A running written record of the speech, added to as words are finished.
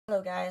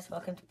Hello guys,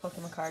 welcome to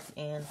Pokemon Cards,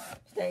 and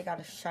today I got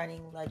a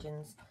Shining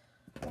Legends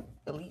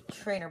Elite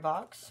Trainer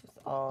box with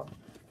all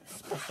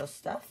special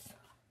stuff.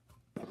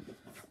 Open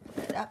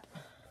it up.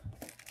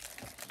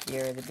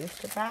 Here are the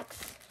booster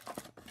packs.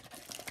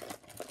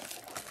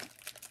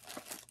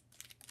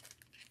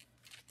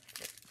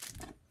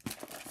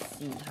 Let's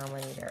see how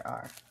many there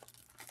are.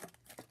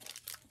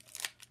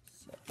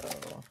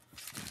 So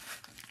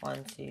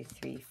 1, 2,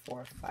 3,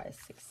 4, 5,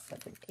 6,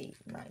 7, 8,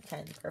 9,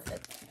 10.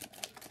 Perfect.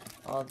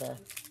 All the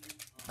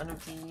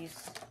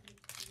energies,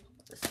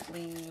 the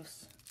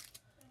sleeves,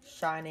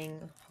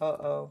 Shining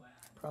Ho-Oh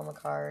promo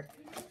card,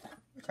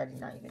 which I did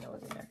not even know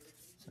was in there.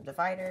 Some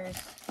dividers.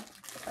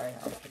 Sorry,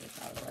 I'll put this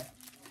out of the way.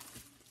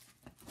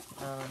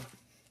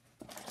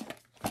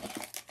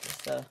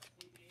 Just a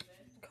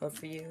code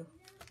for you.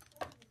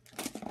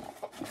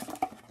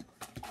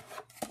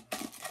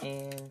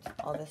 And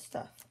all this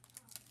stuff.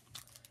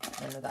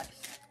 And the dice.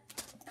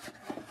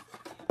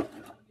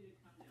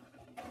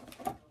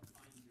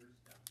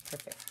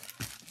 Perfect.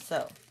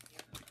 So,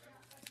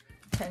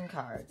 10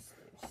 cards.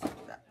 Just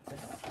get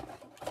this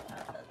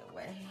out of the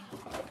way.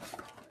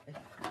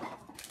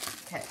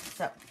 Okay,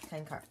 so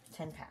 10 cards,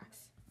 10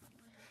 packs.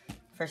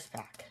 First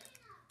pack.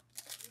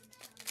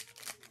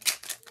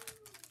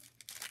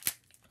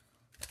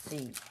 Let's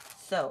see.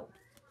 So,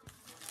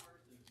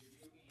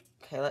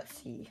 okay, let's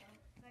see.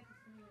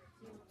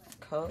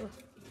 Code.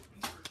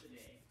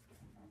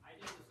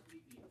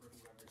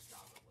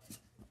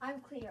 I'm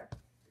clear.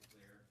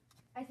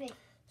 I think.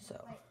 So,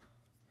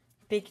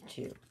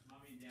 Pikachu,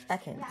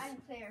 Ekans, Yeah, I'm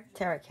clear.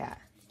 Terracat,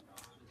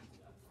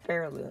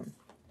 Fairloom,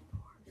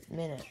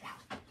 Minute,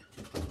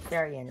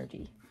 Fairy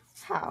Energy,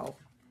 How,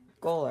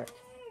 Golurk,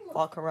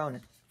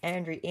 Volcarona,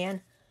 Andrew,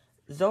 and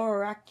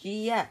Zoroark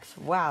GX.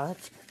 Wow,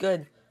 that's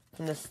good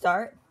from the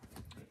start.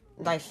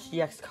 Nice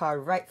GX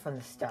card right from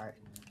the start.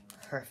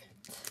 Perfect.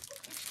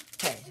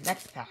 Okay,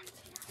 next pack.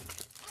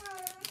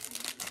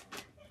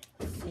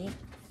 See?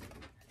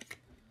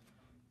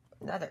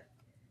 Another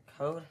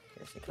code.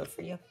 Here's the code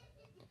for you.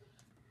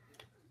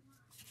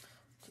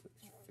 2,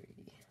 3.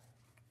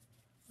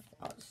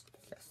 I'll just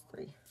guess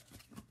 3.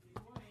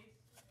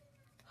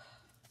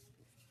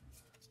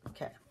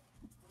 Okay.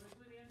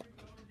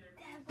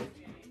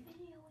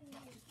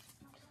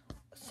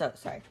 So,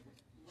 sorry.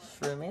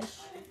 Shroomish.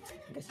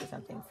 I guess it's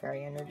something.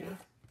 Fairy Energy.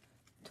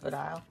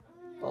 Totodile.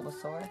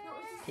 Bulbasaur.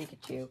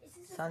 Pikachu.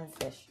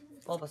 Sunfish.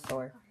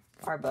 Bulbasaur.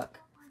 Arbok.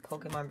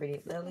 Pokemon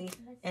Breeding Lily,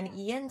 and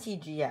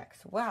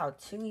ENTGX. Wow,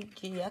 2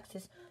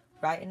 GXs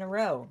right in a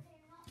row.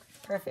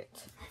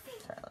 Perfect.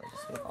 Sorry, let me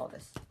just move all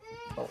this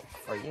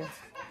for you.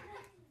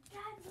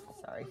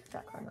 Sorry,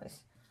 background noise.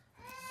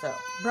 So,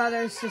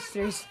 Brothers,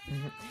 sisters.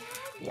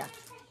 yeah.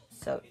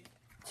 So,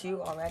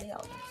 2 already. I'll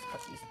just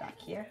put these back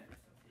here.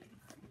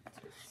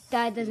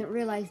 Dad doesn't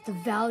realize the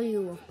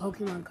value of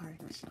Pokemon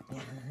cards.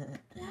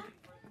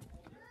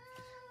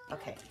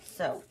 Okay,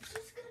 so.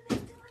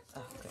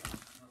 Oh, good.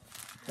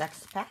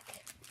 Next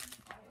pack.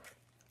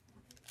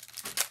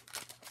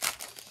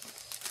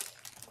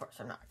 Of course,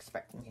 I'm not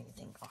expecting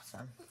anything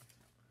awesome.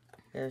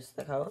 Here's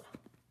the code.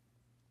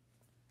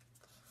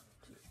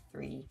 2,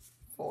 3,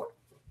 4.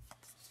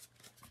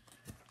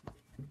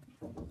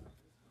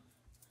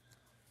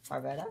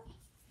 Arvetta,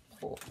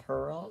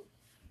 Pearl,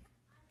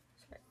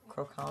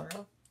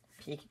 Croconaw,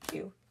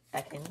 Pikachu,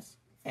 Ekans,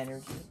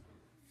 Energy,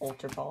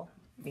 Ultra Ball,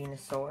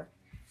 Venusaur,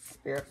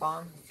 Spirit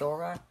Bomb,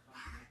 Zora,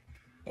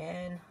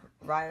 and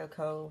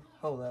Ryoko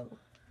Holo.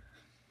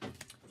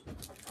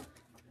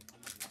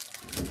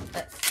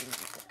 Let's see the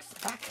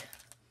next pack.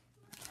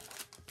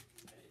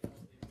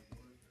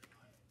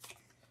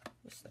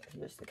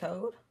 Here's the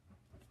code.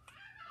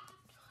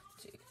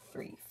 2,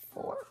 3,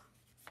 4.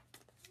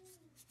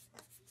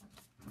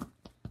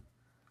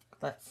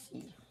 Let's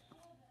see.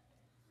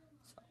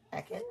 So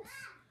Ekans,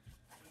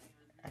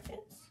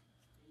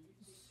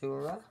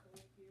 Zura,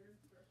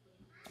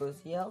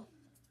 Buziel,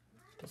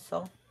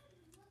 Pistol,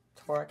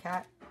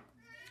 Torracat,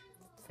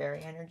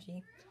 Fairy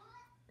Energy,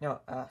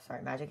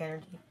 Magic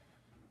Energy,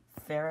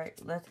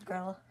 Ferret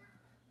Lithgrel,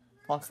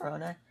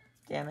 Volcarona,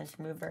 Damage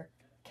Mover,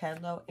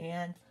 Kedlo,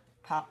 and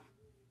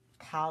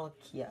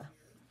Palkia.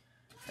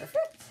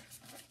 Perfect.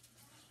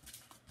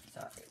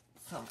 Sorry,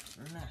 so much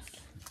mess.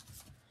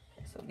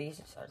 Okay, so these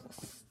are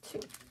the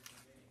 2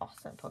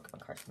 awesome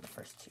Pokemon cards from the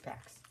first 2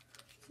 packs.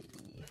 Let's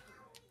see,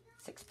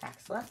 6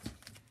 packs left.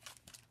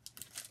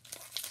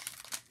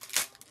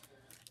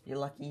 You're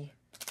lucky.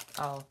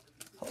 I'm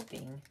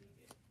hoping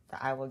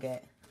that I will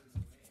get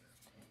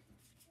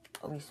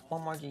at least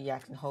 1 more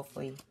GX and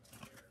hopefully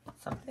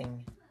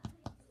something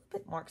a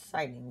bit more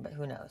exciting, but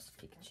who knows.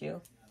 Pikachu,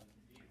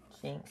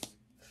 Jinx,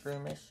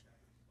 Shroomish,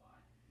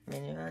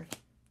 Minion,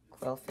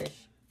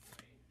 Quillfish,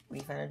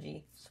 Leaf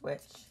Energy,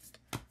 Switch,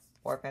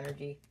 Warp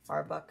Energy,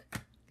 Arbok,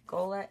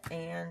 Golett,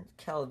 and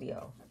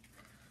Keldeo.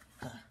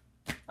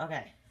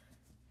 Okay.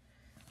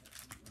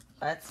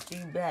 Let's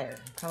do better.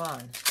 Come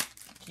on.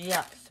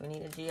 GX. We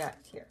need a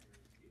GX here.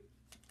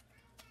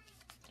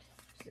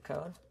 Here's the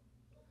code.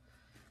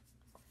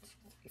 1, 2,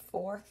 3,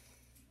 4.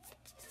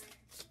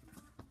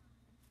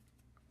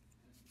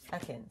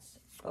 Ekans,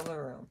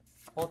 Overroom,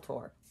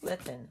 Voltorb,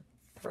 Litten,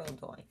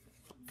 Pearldoin,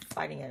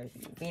 Fighting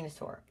Energy,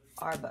 Venusaur,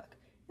 Arbok,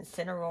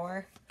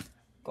 Incineroar,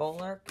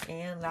 Golurk,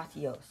 and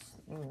Latios.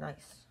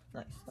 Nice.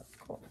 Nice. That's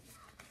cool.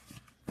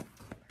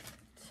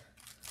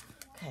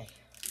 Okay.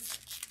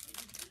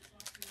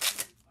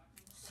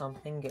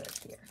 Something good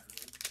here.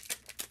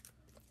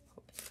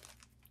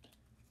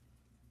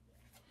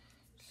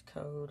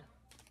 Code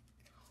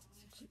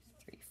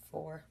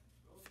 234.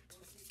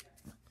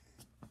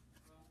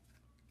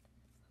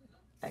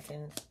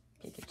 Ekans,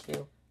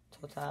 Pikachu,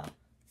 Totodile,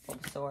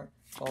 Bulbasaur,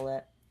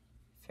 Golett,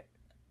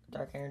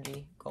 Dark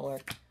Energy,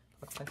 Golurk,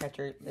 Pokemon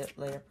Catcher,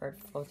 Leopard,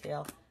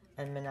 Floatail,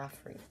 and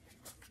Manaphy.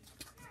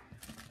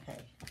 Okay.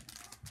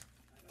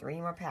 3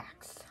 more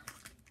packs.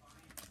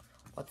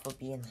 What will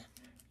be in them?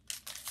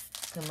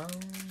 Come on.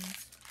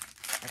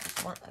 I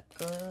just want a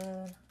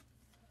good.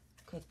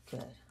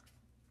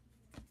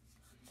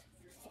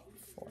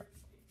 4.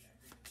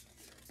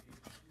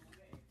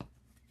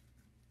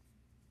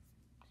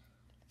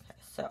 Okay,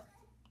 so.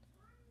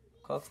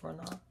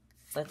 Kokorono,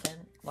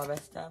 Litten,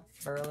 Larvesta,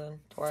 Berlin,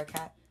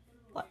 Torracat,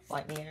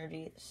 Lightning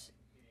Energy,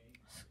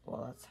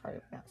 well, that's hard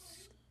to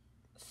pronounce.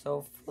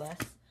 Sofless,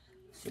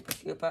 Super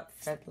Scoopa,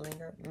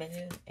 Fredlinger,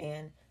 Minu,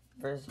 and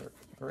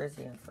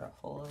Virizion for a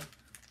holo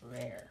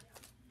rare.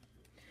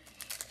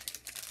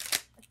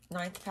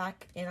 9th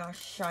pack in our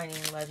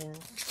Shining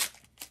Legends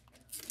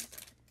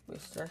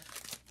booster.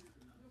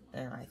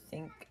 And I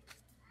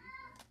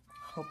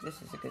hope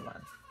this is a good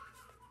one.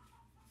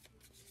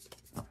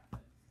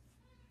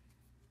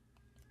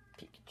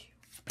 Pikachu,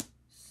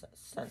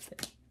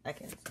 Sunfish,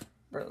 Ekans,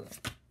 Berlin,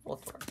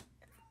 Voltorb,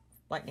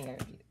 Lightning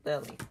Energy,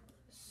 Lily,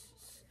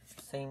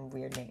 same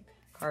weird name,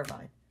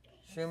 Carvine,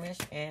 Shroomish,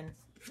 and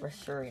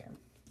Reshiram.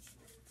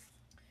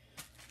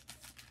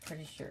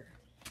 Pretty sure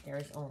there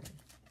is only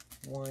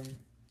 1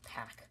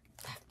 pack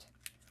left.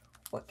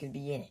 What could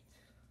be in it?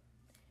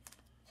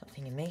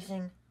 Something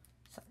amazing?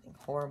 Something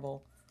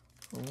horrible?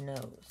 Who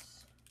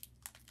knows?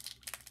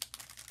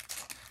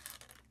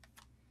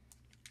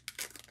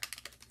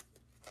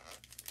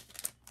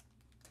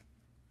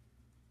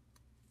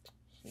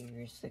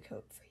 Here's the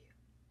code for you.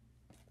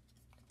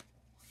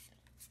 1,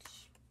 2,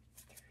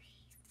 3,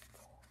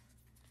 4.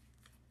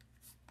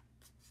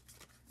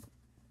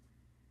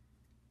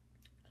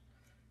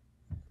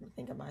 I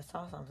think I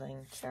saw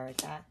something.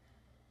 Charicat,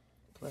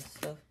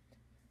 Blissif,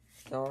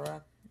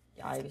 Dora,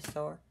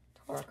 Ivysaur,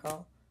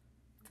 Torkoal,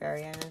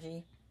 Fairy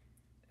Energy,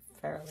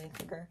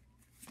 Feraligatr,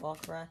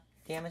 Volcra,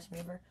 Damage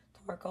Meaver,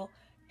 Torkoal,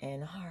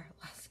 and our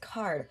last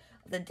card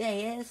of the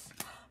day is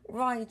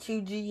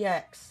Raichu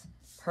GX.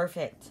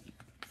 Perfect.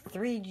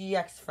 3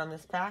 GX from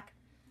this pack.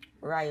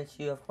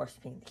 Raichu, of course,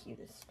 being the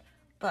cutest.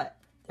 But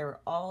they were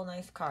all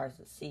nice cards.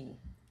 Let's see.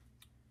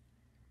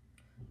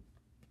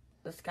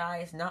 This guy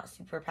is not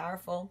super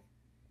powerful,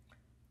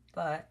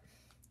 but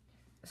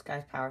this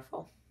guy's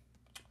powerful.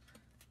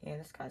 And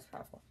this guy's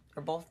powerful.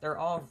 They're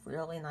all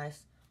really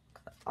nice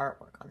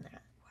artwork on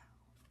that. Wow.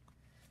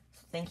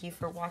 So thank you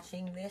for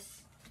watching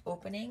this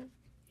opening.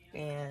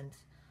 And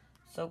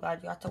so glad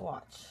you got to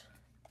watch.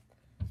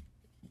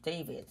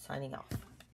 David signing off.